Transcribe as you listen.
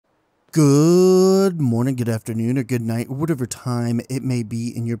Good morning, good afternoon, or good night, or whatever time it may be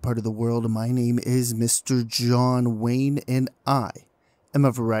in your part of the world. My name is Mr. John Wayne, and I am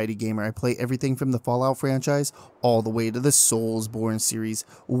a variety gamer. I play everything from the Fallout franchise all the way to the Soulsborne series.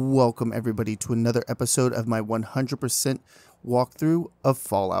 Welcome, everybody, to another episode of my 100% walkthrough of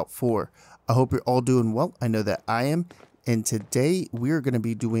Fallout 4. I hope you're all doing well. I know that I am, and today we're going to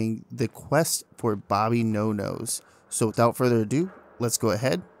be doing the quest for Bobby No-Nos. So without further ado, let's go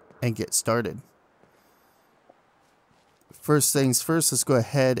ahead and get started. First things first, let's go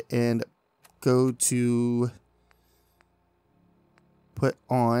ahead and go to put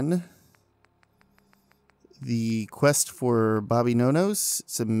on the quest for Bobby No-Nos.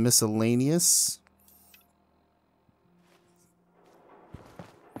 It's a miscellaneous.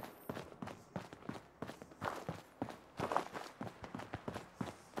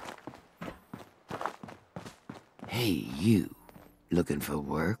 Hey, you. Looking for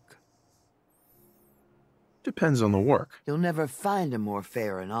work? Depends on the work. You'll never find a more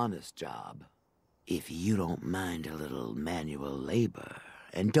fair and honest job. If you don't mind a little manual labor,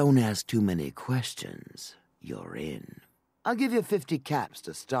 and don't ask too many questions, you're in. I'll give you 50 caps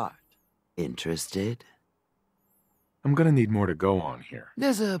to start. Interested? I'm gonna need more to go on here.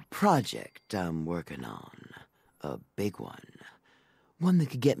 There's a project I'm working on. A big one. One that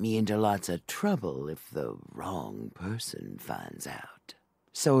could get me into lots of trouble if the wrong person finds out.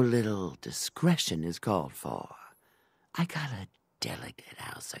 So little discretion is called for. I got a delicate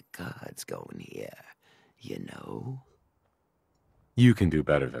house of cards going here, you know. You can do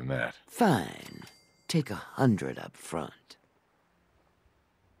better than that. Fine. Take 100 up front.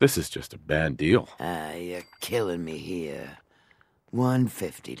 This is just a bad deal. You're killing me here.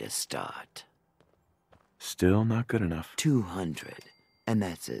 150 to start. Still not good enough. 200, and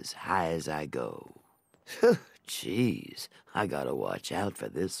that's as high as I go. Jeez, I gotta watch out for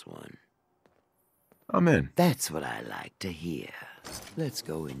this one. I'm in. That's what I like to hear. Let's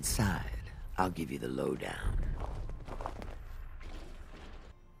go inside. I'll give you the lowdown.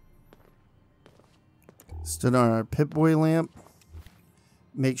 Stood on our Pip-Boy lamp.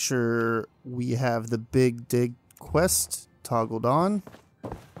 Make sure we have the Big Dig quest toggled on.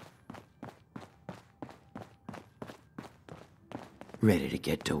 Ready to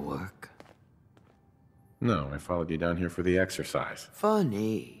get to work? No, I followed you down here for the exercise.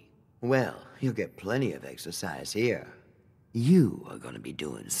 Funny. Well, you'll get plenty of exercise here. You are gonna be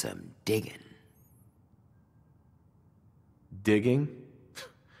doing some digging. Digging?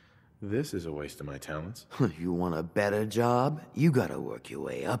 This is a waste of my talents. You want a better job? You gotta work your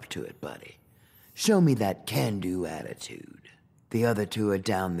way up to it, buddy. Show me that can-do attitude. The other two are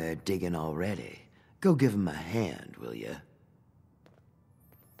down there digging already. Go give them a hand, will you?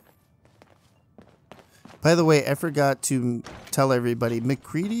 By the way, I forgot to tell everybody,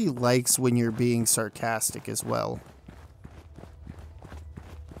 McCready likes when you're being sarcastic as well.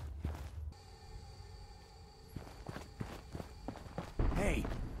 Hey,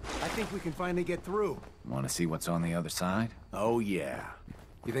 I think we can finally get through. Want to see what's on the other side? Oh, yeah.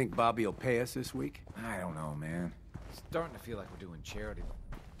 You think Bobby will pay us this week? I don't know, man. Starting to feel like we're doing charity.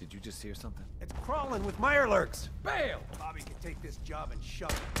 Did you just hear something? It's crawling with Mirelurks. Bail! Bobby can take this job and shove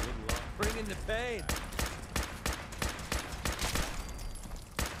it. Good luck. Bring in the pain.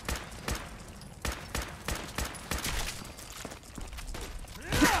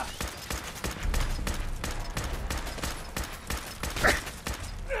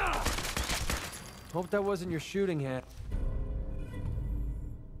 Hope that wasn't your shooting hand.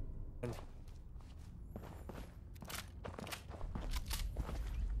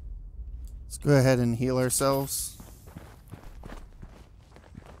 Let's go ahead and heal ourselves.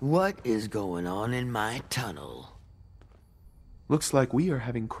 What is going on in my tunnel? Looks like we are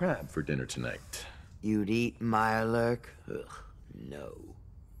having crab for dinner tonight. You'd eat Mirelurk? Ugh, no.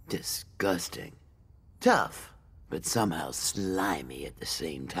 Disgusting. Tough, but somehow slimy at the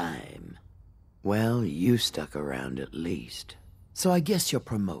same time. Well, you stuck around at least. So I guess you're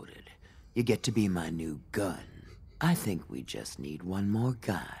promoted. You get to be my new gun. I think we just need one more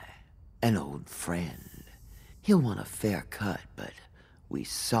guy. An old friend. He'll want a fair cut, but we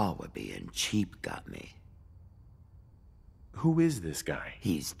saw what being cheap got me. Who is this guy?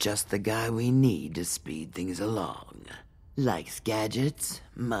 He's just the guy we need to speed things along. Likes gadgets,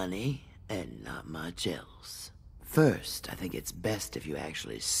 money, and not much else. First, I think it's best if you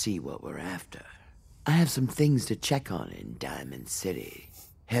actually see what we're after. I have some things to check on in Diamond City.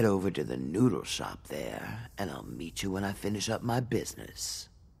 Head over to the noodle shop there, and I'll meet you when I finish up my business.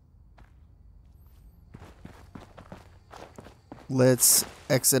 Let's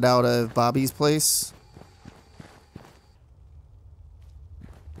exit out of Bobby's place.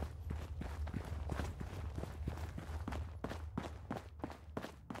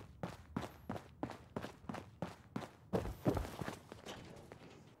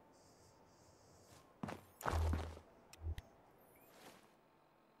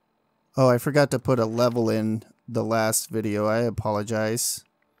 Oh, I forgot to put a level in the last video. I apologize.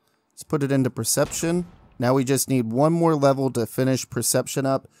 Let's put it into perception. Now we just need one more level to finish perception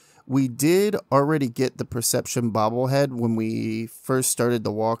up. We did already get the perception bobblehead when we first started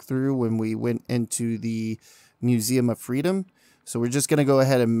the walkthrough, when we went into the Museum of Freedom. So we're just going to go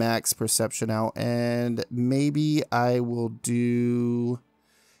ahead and max perception out. And maybe I will do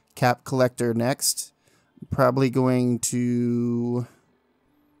Cap Collector next. Probably going to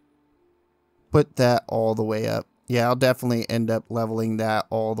put that all the way up. Yeah, I'll definitely end up leveling that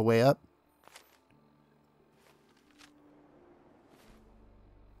all the way up.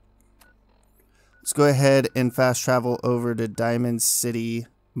 Let's go ahead and fast travel over to Diamond City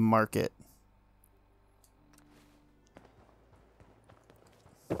Market.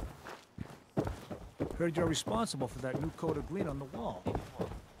 Heard you're responsible for that new coat of green on the wall.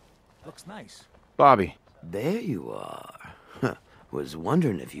 Looks nice. Bobby. There you are. Huh. Was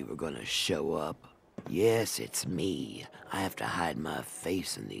wondering if you were gonna show up. Yes, it's me. I have to hide my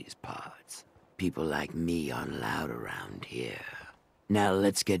face in these parts. People like me aren't allowed around here. Now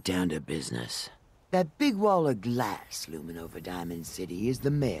let's get down to business. That big wall of glass looming over Diamond City is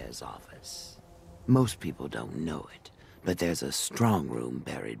the mayor's office. Most people don't know it, but there's a strong room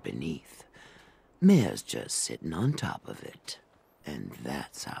buried beneath. Mayor's just sitting on top of it. And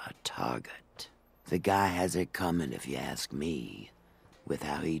that's our target. The guy has it coming if you ask me. With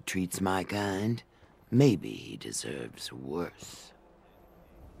how he treats my kind, maybe he deserves worse.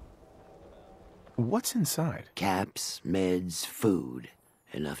 What's inside? Caps, meds, food.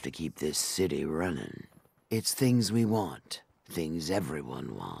 Enough to keep this city running. It's things we want. Things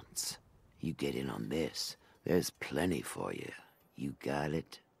everyone wants. You get in on this, there's plenty for you. You got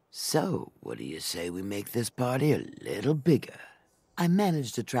it? So, what do you say we make this party a little bigger? I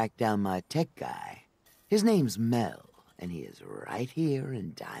managed to track down my tech guy. His name's Mel, and he is right here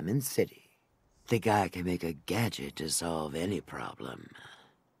in Diamond City. The guy can make a gadget to solve any problem.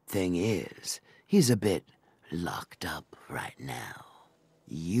 Thing is, he's a bit locked up right now.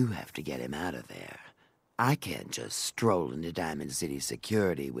 You have to get him out of there. I can't just stroll into Diamond City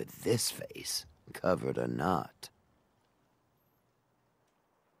security with this face, covered or not.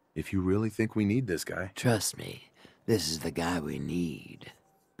 If you really think we need this guy. Trust me, this is the guy we need.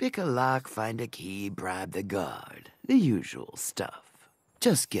 Pick a lock, find a key, bribe the guard. The usual stuff.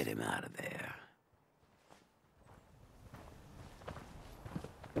 Just get him out of there.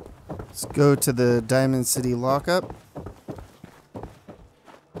 Let's go to the Diamond City lockup.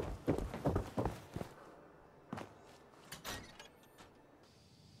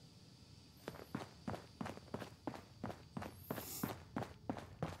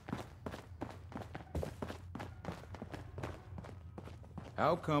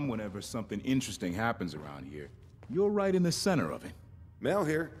 How come whenever something interesting happens around here, you're right in the center of it? Mel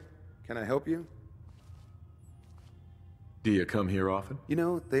here. Can I help you? Do you come here often? You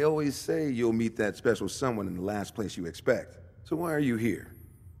know, they always say you'll meet that special someone in the last place you expect. So why are you here?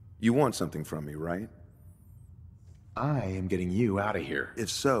 You want something from me, right? I am getting you out of here. If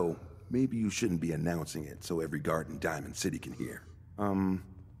so, maybe you shouldn't be announcing it so every guard in Diamond City can hear.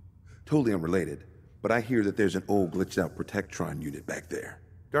 Totally unrelated, but I hear that there's an old glitched out Protectron unit back there.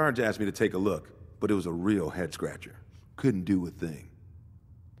 Guards asked me to take a look, but it was a real head-scratcher. Couldn't do a thing.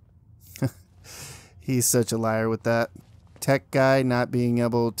 He's such a liar with that. Tech guy not being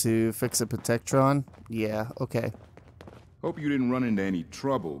able to fix a Protectron? Yeah, okay. Hope you didn't run into any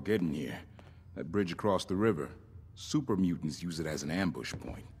trouble getting here. That bridge across the river. Super mutants use it as an ambush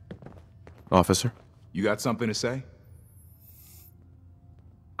point. Officer? You got something to say?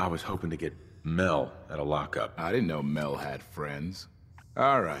 I was hoping to get Mel at a lockup. I didn't know Mel had friends.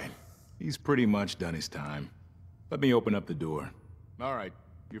 All right. He's pretty much done his time. Let me open up the door. All right.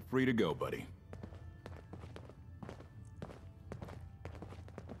 You're free to go, buddy.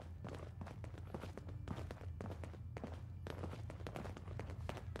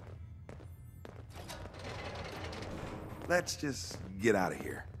 Let's just get out of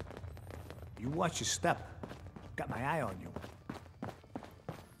here. You watch your step. Got my eye on you.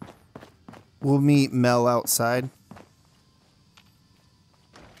 We'll meet Mel outside.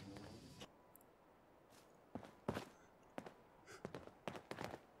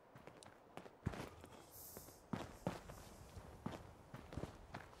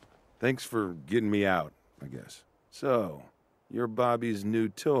 Thanks for getting me out, I guess. So, you're Bobby's new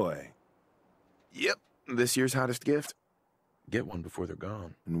toy. Yep, this year's hottest gift. Get one before they're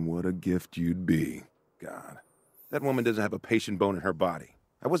gone. And what a gift you'd be. God. That woman doesn't have a patient bone in her body.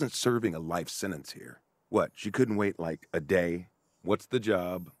 I wasn't serving a life sentence here. What, she couldn't wait like a day? What's the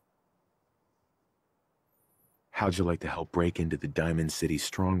job? How'd you like to help break into the Diamond City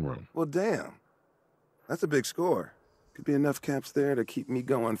strong room? Well, damn. That's a big score. Could be enough caps there to keep me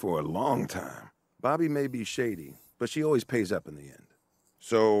going for a long time. Bobby may be shady, but she always pays up in the end.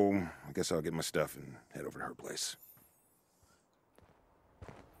 So, I guess I'll get my stuff and head over to her place.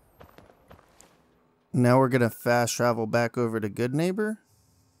 Now we're gonna fast travel back over to Good Neighbor.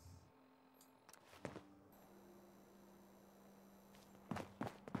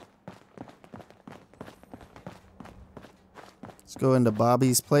 Let's go into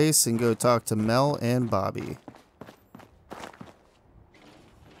Bobby's place and go talk to Mel and Bobby.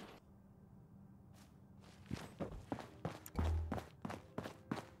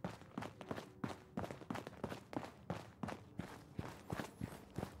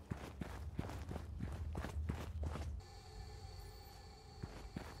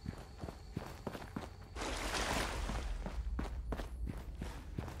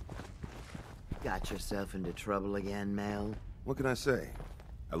 Got yourself into trouble again, Mel? What can I say?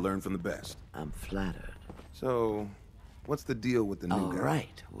 I learned from the best. I'm flattered. So, what's the deal with the new All guy?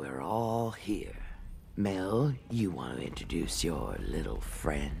 right, we're all here. Mel, you want to introduce your little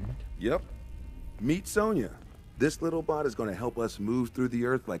friend? Yep. Meet Sonya. This little bot is going to help us move through the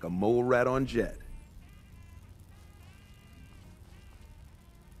earth like a mole rat on jet.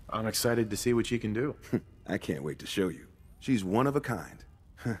 I'm excited to see what you can do. I can't wait to show you. She's one of a kind.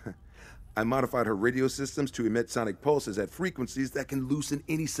 I modified her radio systems to emit sonic pulses at frequencies that can loosen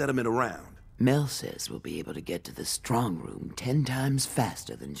any sediment around. Mel says we'll be able to get to the strong room 10 times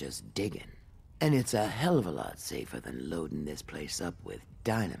faster than just digging. And it's a hell of a lot safer than loading this place up with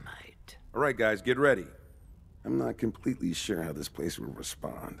dynamite. All right, guys, get ready. I'm not completely sure how this place will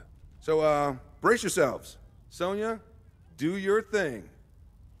respond. So, brace yourselves. Sonya, do your thing.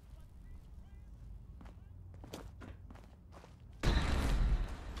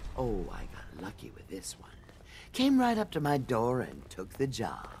 Oh, I got lucky with this one. Came right up to my door and took the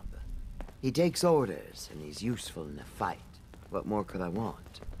job. He takes orders, and he's useful in a fight. What more could I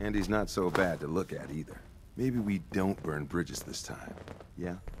want? And he's not so bad to look at either. Maybe we don't burn bridges this time.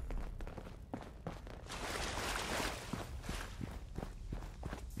 Yeah?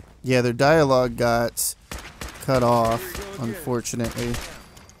 Yeah, their dialogue got cut off, unfortunately.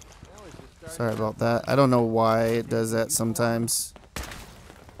 Sorry about that. I don't know why it does that sometimes.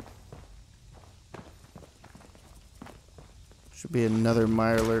 Should be another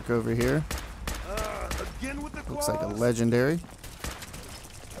Mirelurk over here. Looks like a legendary.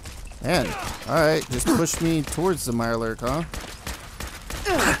 Man, alright, just push me towards the Mirelurk, huh?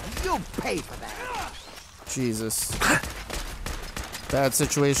 You'll pay for that. Jesus. Bad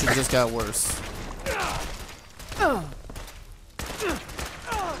situation just got worse. That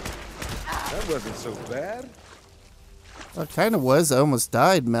wasn't so bad. Well, it kind of was. I almost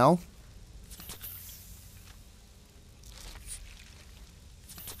died, Mel.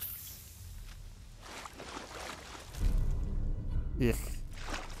 Yeah,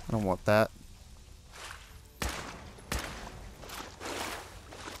 I don't want that.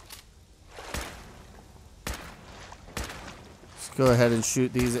 Let's go ahead and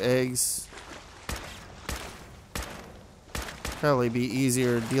shoot these eggs. Probably be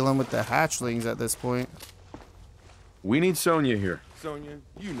easier dealing with the hatchlings at this point. We need Sonya here. Sonya,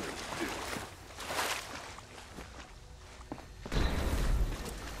 you know what to do.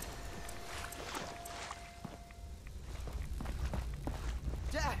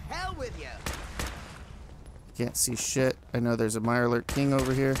 Can't see shit. I know there's a Mirelurk King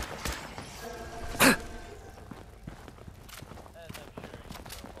over here.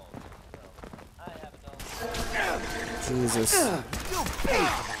 Jesus.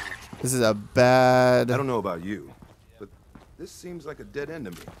 This is a bad... I don't know about you, but this seems like a dead end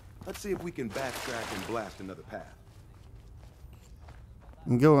to me. Let's see if we can backtrack and blast another path.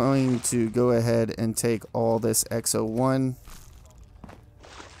 I'm going to go ahead and take all this XO1.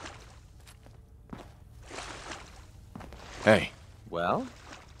 Hey. Well,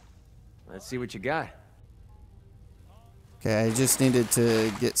 let's see what you got. Okay, I just needed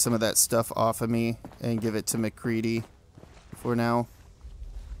to get some of that stuff off of me and give it to McCready for now.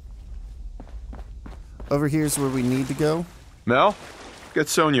 Over here's where we need to go. Mel, get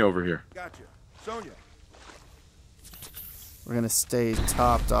Sonya over here. Gotcha. Sonya. We're gonna stay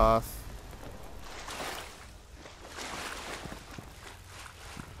topped off.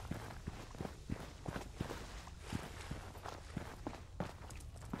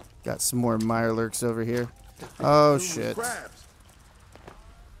 Got some more Mirelurks over here. Oh shit.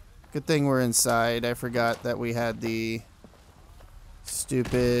 Good thing we're inside. I forgot that we had the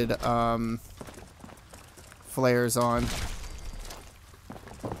stupid flares on.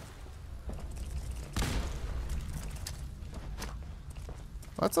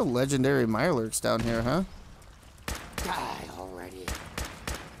 Lots of legendary Mirelurks down here, huh? Die already.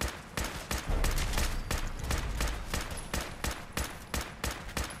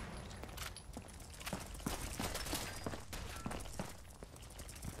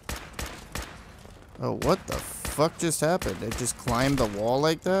 Oh, what the fuck just happened? It just climbed the wall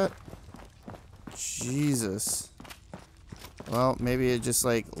like that? Jesus. Well, maybe it just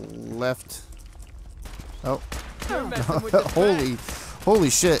like left. Oh.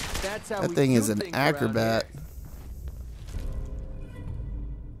 Holy shit. That thing is an acrobat.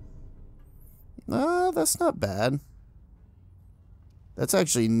 No, that's not bad. That's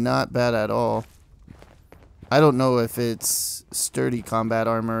actually not bad at all. I don't know if it's sturdy combat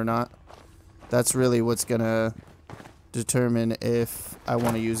armor or not. That's really what's gonna determine if I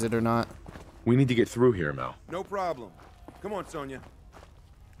want to use it or not. We need to get through here, Mel. No problem. Come on, Sonia.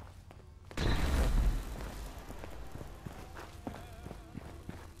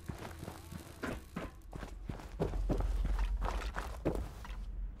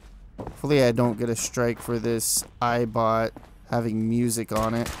 Hopefully I don't get a strike for this iBot having music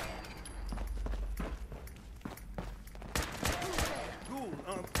on it.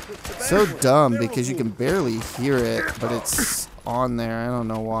 So dumb because you can barely hear it, but it's on there. I don't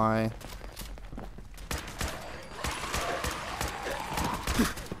know why.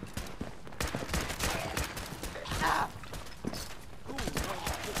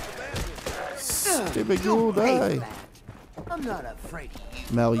 Stupid ghoul, die. I'm not afraid of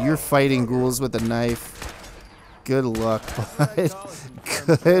you. Mel, you're fighting ghouls with a knife. Good luck, bud.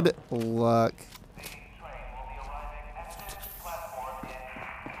 Good luck.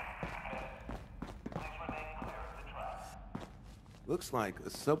 Looks like a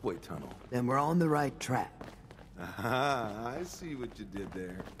subway tunnel. Then we're on the right track. Aha, I see what you did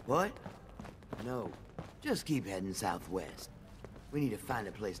there. What? No. Just keep heading southwest. We need to find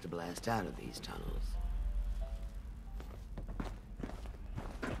a place to blast out of these tunnels.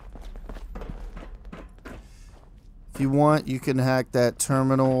 If you want, you can hack that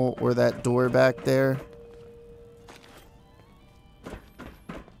terminal or that door back there.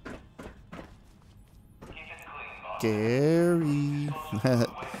 Gary.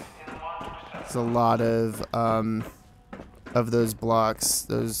 There's a lot of those blocks,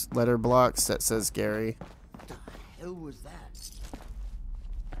 those letter blocks that says Gary. What the hell was that?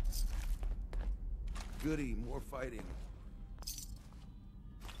 Goody, more fighting.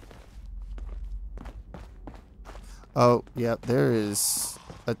 Oh, yep, there is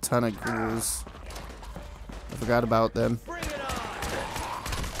a ton of ghouls. I forgot about them. Bring it on!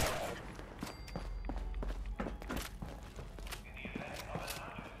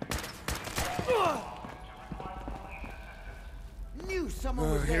 Knew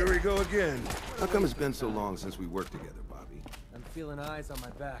someone was Here there. we go again. How come it's been so long since we worked together, Bobby? I'm feeling eyes on my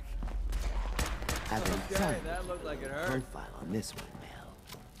back. I've been Okay, trying that looked like it to hurt. profile on this one, Mel.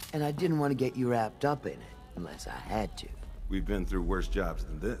 And I didn't want to get you wrapped up in it unless I had to. We've been through worse jobs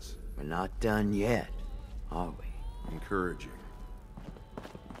than this. We're not done yet, are we? Encouraging.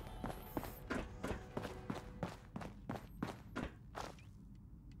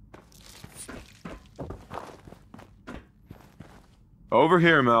 Over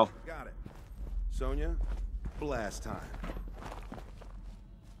here, Mel. Got it. Sonia, blast time.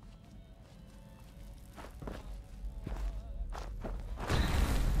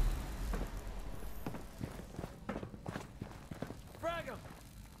 Frag him!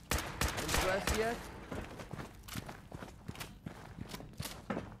 Impressed yet?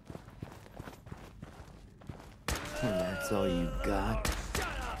 And that's all you got?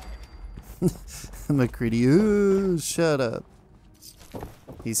 McCready, ooh, shut up.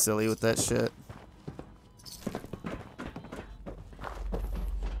 He's silly with that shit.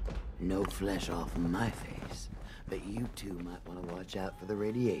 No flesh off my face, but you two might want to watch out for the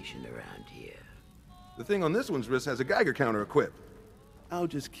radiation around here. The thing on this one's wrist has a Geiger counter equipped. I'll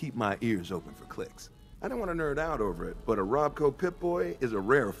just keep my ears open for clicks. I don't want to nerd out over it, but a Robco Pip-Boy is a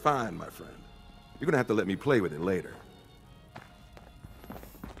rare find, my friend. You're gonna have to let me play with it later.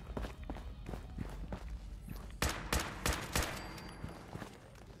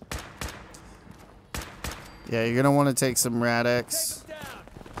 Yeah, you're gonna want to take some Rad-X.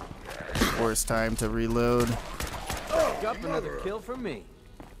 Force time to reload. Pick up another kill from me.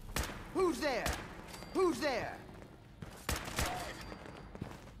 Who's there? Who's there?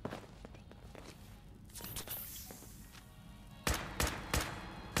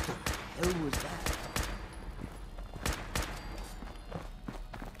 What the hell was that?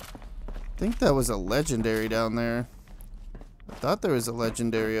 I think that was a legendary down there. I thought there was a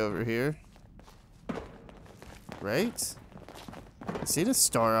legendary over here. Right? See the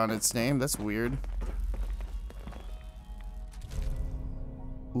star on its name? That's weird.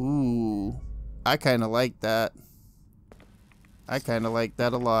 Ooh. I kind of like that. I kind of like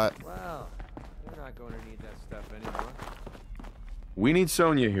that a lot. Well, you're not going to need that stuff anymore. We need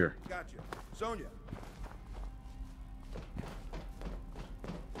Sonya here. Gotcha. Sonya.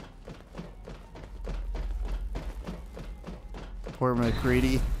 Poor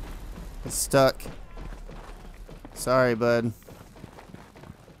McCready. It's stuck. Sorry, bud.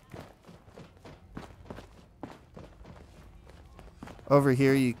 Over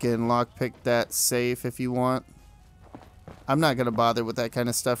here, you can lockpick that safe if you want. I'm not going to bother with that kind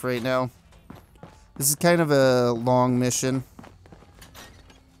of stuff right now. This is kind of a long mission.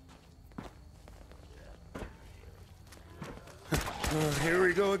 Here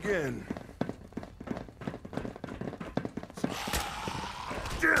we go again.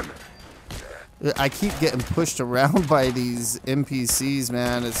 Damn it! I keep getting pushed around by these NPCs,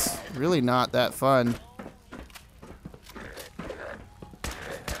 man. It's really not that fun.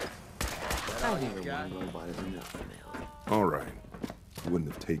 All right. Wouldn't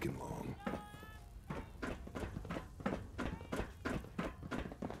have taken long.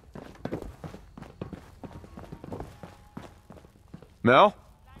 Mel,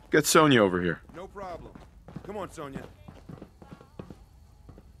 get Sonya over here. No problem. Come on, Sonya.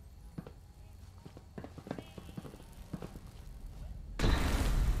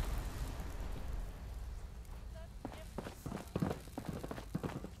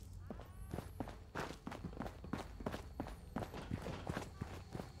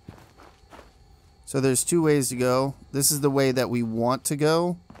 So there's two ways to go. This is the way that we want to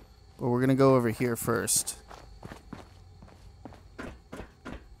go, but we're going to go over here first.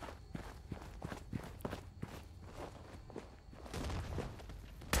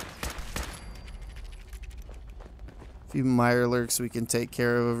 A few Mirelurks we can take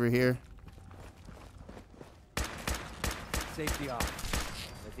care of over here. Safety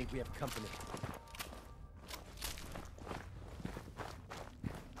off. I think we have company.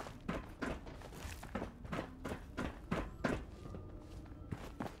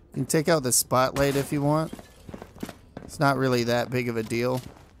 You can take out the spotlight if you want. It's not really that big of a deal.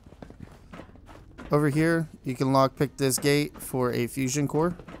 Over here, you can lockpick this gate for a fusion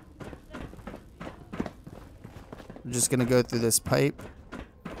core. We're just going to go through this pipe.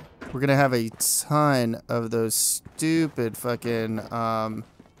 We're going to have a ton of those stupid fucking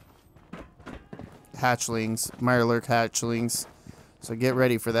hatchlings, Mirelurk hatchlings. So get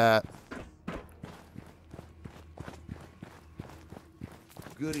ready for that.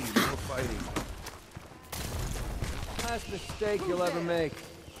 Goody, no fighting. Last mistake you'll ever make.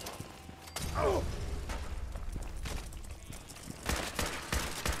 Oh.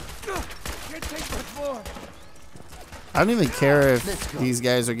 Can't take much more. I don't even care if these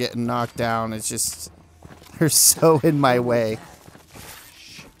guys are getting knocked down. It's just, they're so in my way.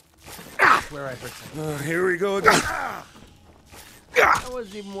 Where I pretend. Here we go again. That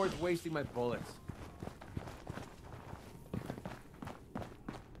wasn't even worth wasting my bullets.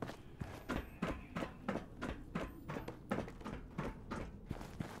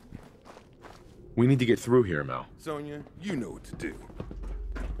 We need to get through here, Mel. Sonya, you know what to do.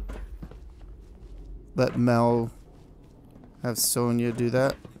 Let Mel have Sonya do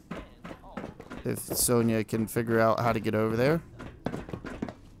that. If Sonya can figure out how to get over there.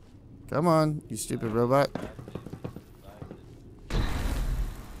 Come on, you stupid robot.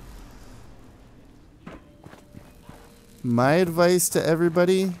 My advice to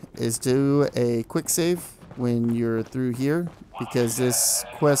everybody is do a quick save when you're through here, because this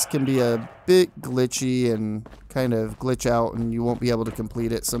quest can be a bit glitchy and kind of glitch out and you won't be able to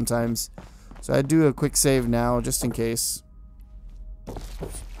complete it sometimes. So I'd do a quick save now just in case.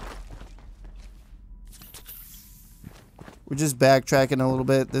 We're just backtracking a little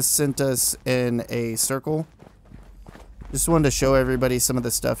bit. This sent us in a circle. Just wanted to show everybody some of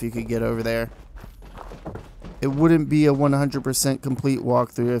the stuff you could get over there. It wouldn't be a 100% complete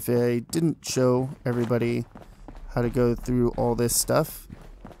walkthrough if I didn't show everybody how to go through all this stuff.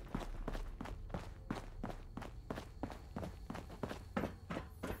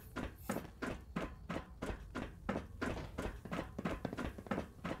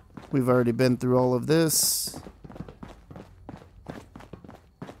 We've already been through all of this.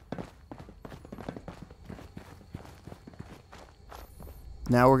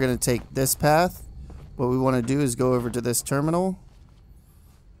 Now we're going to take this path. What we want to do is go over to this terminal.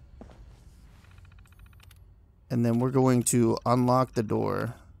 And then we're going to unlock the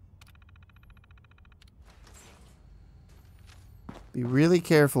door. Be really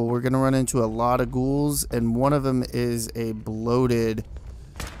careful. We're going to run into a lot of ghouls, and one of them is a bloated,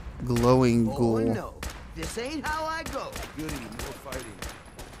 glowing ghoul. Oh no, this ain't how I go. Goody, more fighting.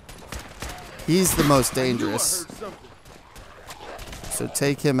 He's the most I knew I dangerous. heard something. So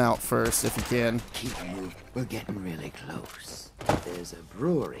take him out first if you can. Keep moving. We're getting really close. There's a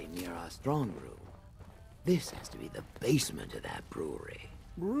brewery near our strong room. This has to be the basement of that brewery.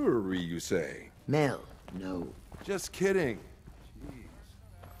 Brewery, you say? Mel, no. Just kidding.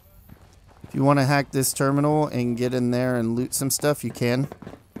 If you want to hack this terminal and get in there and loot some stuff, you can.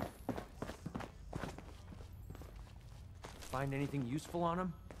 Find anything useful on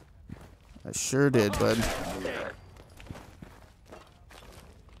him? I sure did, bud.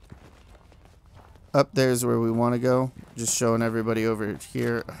 Up there's where we want to go. Just showing everybody over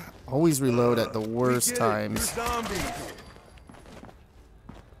here. Always reload at the worst times.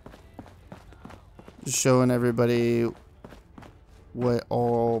 Just showing everybody what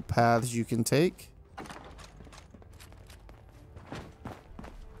all paths you can take.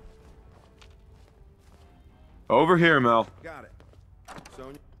 Over here, Mel. Got it.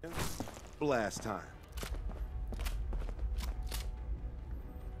 Sonya, blast time.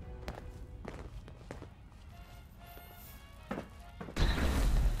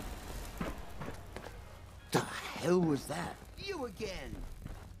 The hell was that? You again.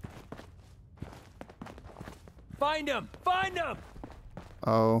 Find him! Find him!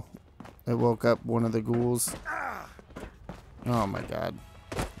 Oh, it woke up one of the ghouls. Oh my god.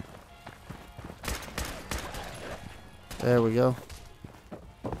 There we go.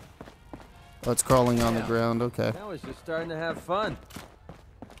 Oh, it's crawling on the ground. Okay. Now it's just starting to have fun.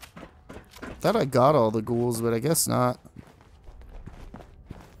 Thought I got all the ghouls, but I guess not.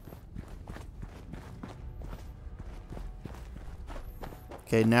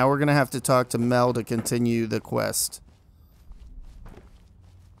 Okay, now we're gonna have to talk to Mel to continue the quest.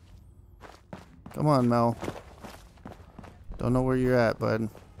 Come on, Mel. Don't know where you're at, bud.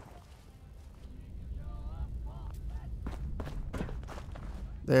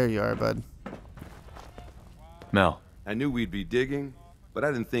 There you are, bud. Mel. I knew we'd be digging, but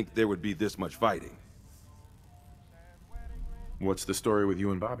I didn't think there would be this much fighting. What's the story with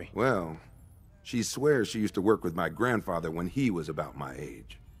you and Bobby? Well, she swears she used to work with my grandfather when he was about my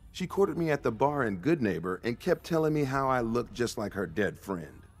age. She courted me at the bar in Good Neighbor and kept telling me how I looked just like her dead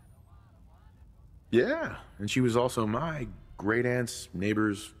friend. Yeah, and she was also my great-aunt's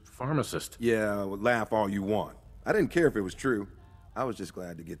neighbor's pharmacist. Yeah, well, laugh all you want. I didn't care if it was true. I was just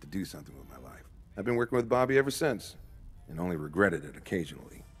glad to get to do something with my life. I've been working with Bobby ever since, and only regretted it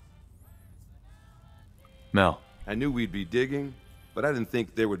occasionally. Mel. I knew we'd be digging, but I didn't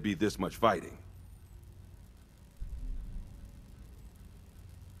think there would be this much fighting.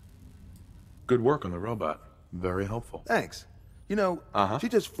 Good work on the robot. Very helpful. Thanks. You know, she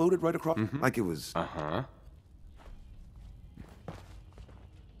just floated right across like it was...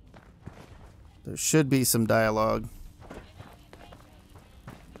 There should be some dialogue.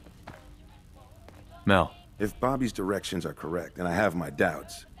 Mel. If Bobby's directions are correct, and I have my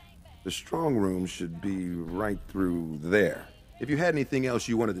doubts, the strong room should be right through there. If you had anything else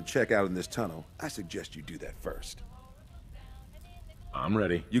you wanted to check out in this tunnel, I suggest you do that first. I'm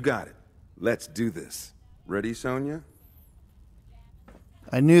ready. You got it. Let's do this. Ready, Sonya?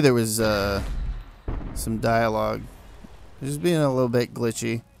 I knew there was some dialogue. Just being a little bit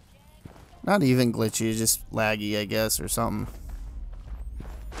glitchy. Not even glitchy, just laggy, I guess, or something.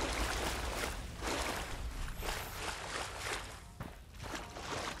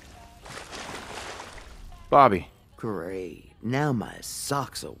 Bobby. Great. Now my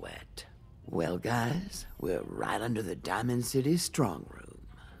socks are wet. Well, guys, we're right under the Diamond City strong room.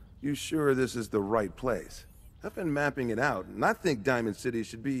 You sure this is the right place? I've been mapping it out, and I think Diamond City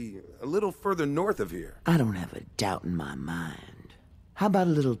should be a little further north of here. I don't have a doubt in my mind. How about a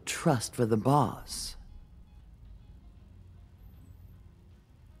little trust for the boss?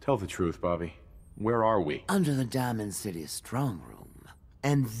 Tell the truth, Bobby. Where are we? Under the Diamond City strong room.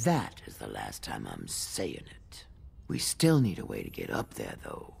 And that is the last time I'm saying it. We still need a way to get up there,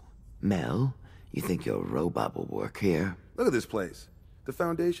 though. Mel, you think your robot will work here? Look at this place. The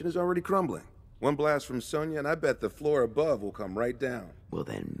foundation is already crumbling. One blast from Sonya, and I bet the floor above will come right down. Well,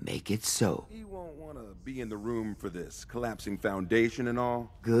 then make it so. He won't want to be in the room for this collapsing foundation and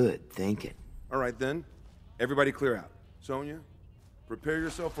all. Good thinking. All right, then. Everybody clear out. Sonya, prepare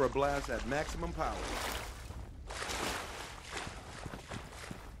yourself for a blast at maximum power.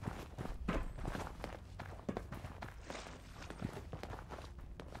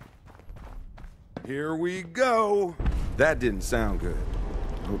 Here we go. That didn't sound good.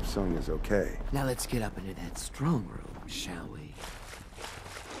 Hope Sonya's okay. Now let's get up into that strong room, shall we?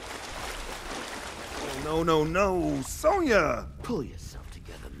 No, Sonya! Pull yourself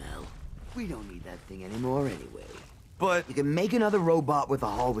together, Mel. We don't need that thing anymore anyway. But You can make another robot with the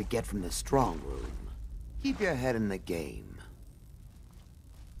haul we get from the strong room. Keep your head in the game.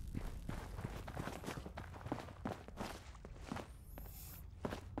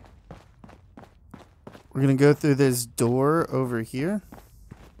 We're gonna go through this door over here.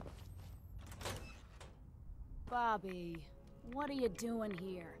 Bobby, what are you doing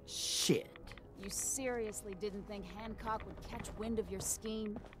here? Shit. You seriously didn't think Hancock would catch wind of your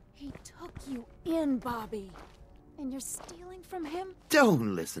scheme? He took you in, Bobby. And you're stealing from him?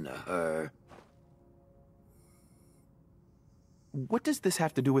 Don't listen to her. What does this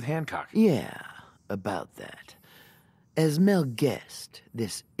have to do with Hancock? Yeah, about that. As Mel guessed,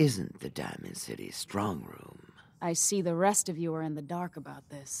 this isn't the Diamond City strong room. I see the rest of you are in the dark about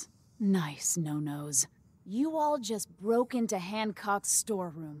this. Nice no-nos. You all just broke into Hancock's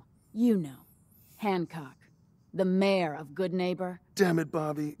storeroom. You know, Hancock, the mayor of Good Neighbor. damn it,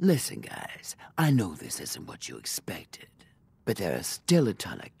 Bobby. Listen, guys, I know this isn't what you expected, but there are still a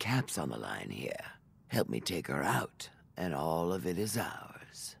ton of caps on the line here. Help me take her out, and all of it is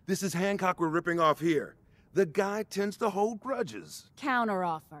ours. This is Hancock we're ripping off here. The guy tends to hold grudges.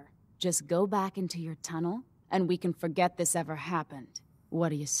 Counteroffer. Just go back into your tunnel, and we can forget this ever happened. What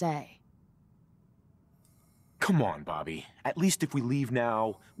do you say? Come on, Bobby. At least if we leave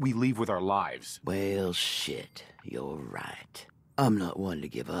now, we leave with our lives. Well, shit, you're right. I'm not one to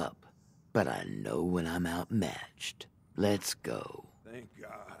give up, but I know when I'm outmatched. Let's go. Thank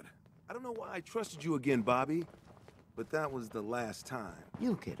God. I don't know why I trusted you again, Bobby, but that was the last time.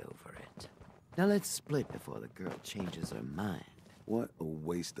 You'll get over it. Now let's split before the girl changes her mind. What a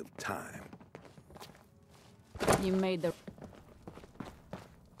waste of time. You made the...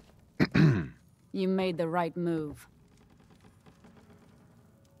 You made the right move.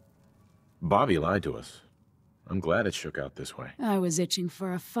 Bobby lied to us. I'm glad it shook out this way. I was itching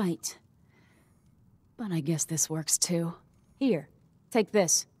for a fight. But I guess this works too. Here, take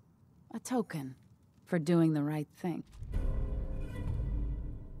this. A token for doing the right thing.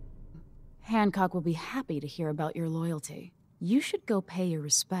 Hancock will be happy to hear about your loyalty. You should go pay your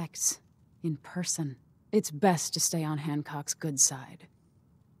respects in person. It's best to stay on Hancock's good side.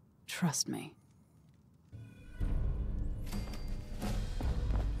 Trust me.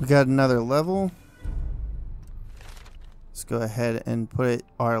 We got another level. Let's go ahead and put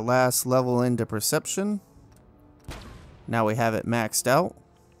our last level into perception. Now we have it maxed out.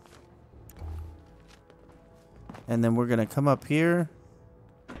 And then we're going to come up here.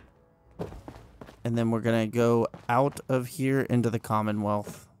 And then we're going to go out of here into the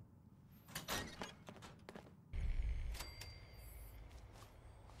Commonwealth.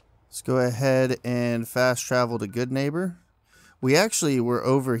 Let's go ahead and fast travel to Good Neighbor. We actually were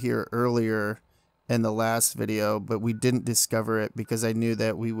over here earlier in the last video, but we didn't discover it because I knew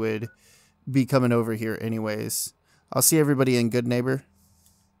that we would be coming over here anyways. I'll see everybody in Good Neighbor.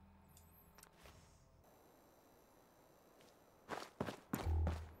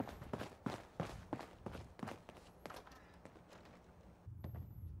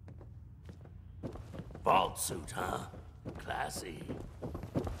 Vault suit, huh? Classy.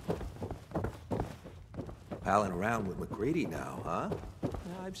 Palling around with McCready now, huh?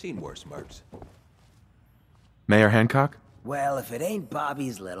 I've seen worse mercs. Mayor Hancock? Well, if it ain't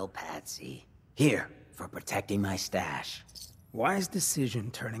Bobby's little patsy. Here, for protecting my stash. Wise decision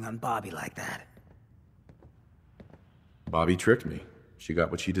turning on Bobby like that. Bobby tricked me. She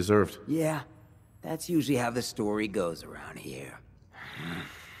got what she deserved. Yeah, that's usually how the story goes around here.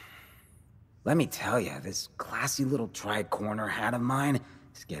 Let me tell you, this classy little tri-corner hat of mine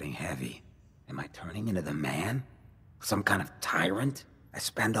is getting heavy. Am I turning into the man? Some kind of tyrant? I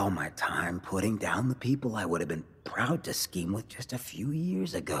spend all my time putting down the people I would have been proud to scheme with just a few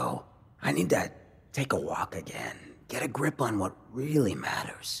years ago. I need to take a walk again, get a grip on what really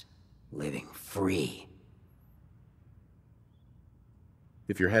matters. Living free.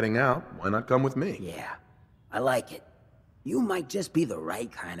 If you're heading out, why not come with me? Yeah, I like it. You might just be the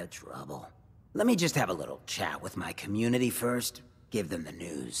right kind of trouble. Let me just have a little chat with my community first, give them the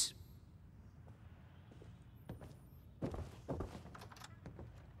news.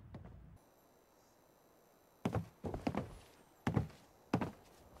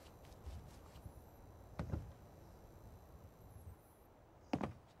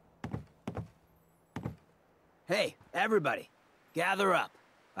 Hey, everybody, gather up.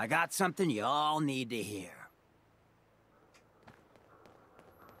 I got something you all need to hear.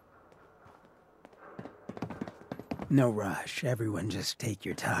 No rush, everyone just take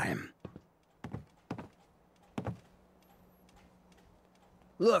your time.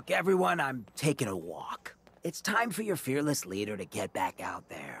 Look, everyone, I'm taking a walk. It's time for your fearless leader to get back out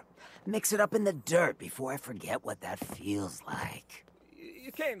there. Mix it up in the dirt before I forget what that feels like.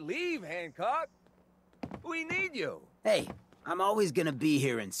 You can't leave, Hancock. We need you. Hey, I'm always gonna be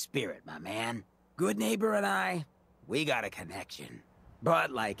here in spirit, my man. Good neighbor and I, we got a connection.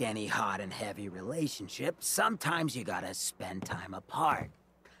 But like any hot and heavy relationship, sometimes you gotta spend time apart.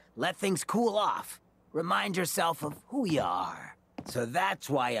 Let things cool off. Remind yourself of who you are. So that's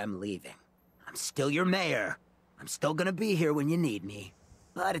why I'm leaving. I'm still your mayor. I'm still gonna be here when you need me.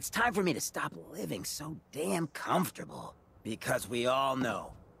 But it's time for me to stop living so damn comfortable. Because we all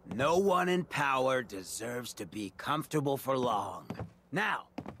know, no one in power deserves to be comfortable for long. Now,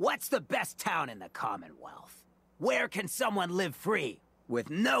 what's the best town in the Commonwealth? Where can someone live free, with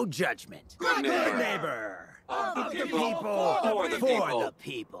no judgment? Good neighbor! Of the people, for the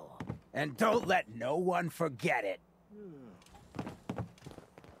people. And don't let no one forget it.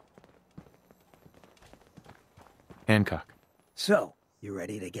 Hancock. So, you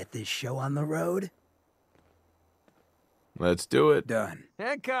ready to get this show on the road? Let's do it. Done.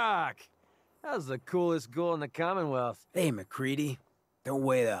 Hancock! That was the coolest goal in the Commonwealth. Hey, McCready. Don't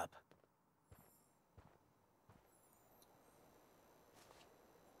wait up.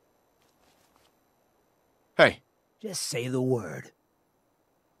 Hey. Just say the word.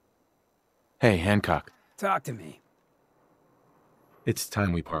 Hey, Hancock. Talk to me. It's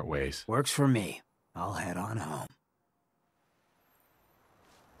time we part ways. Works for me. I'll head on home.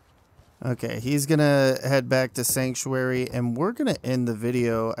 Okay, he's gonna head back to Sanctuary, and we're gonna end the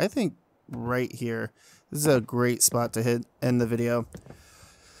video, I think, right here. This is a great spot to end the video.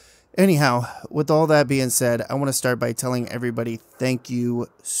 Anyhow, with all that being said, I want to start by telling everybody thank you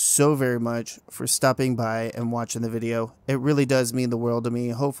so very much for stopping by and watching the video. It really does mean the world to me.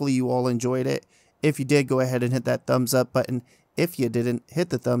 Hopefully you all enjoyed it. If you did, go ahead and hit that thumbs up button. If you didn't, hit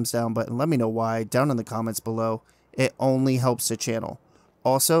the thumbs down button. Let me know why down in the comments below. It only helps the channel.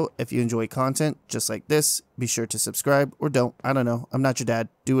 Also, if you enjoy content just like this, be sure to subscribe, or don't. I don't know. I'm not your dad.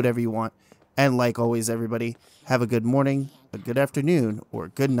 Do whatever you want. And like always, everybody, have a good morning, a good afternoon, or a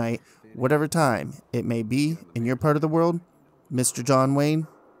good night, whatever time it may be in your part of the world. Mr. John Wayne,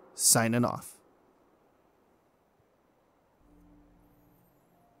 signing off.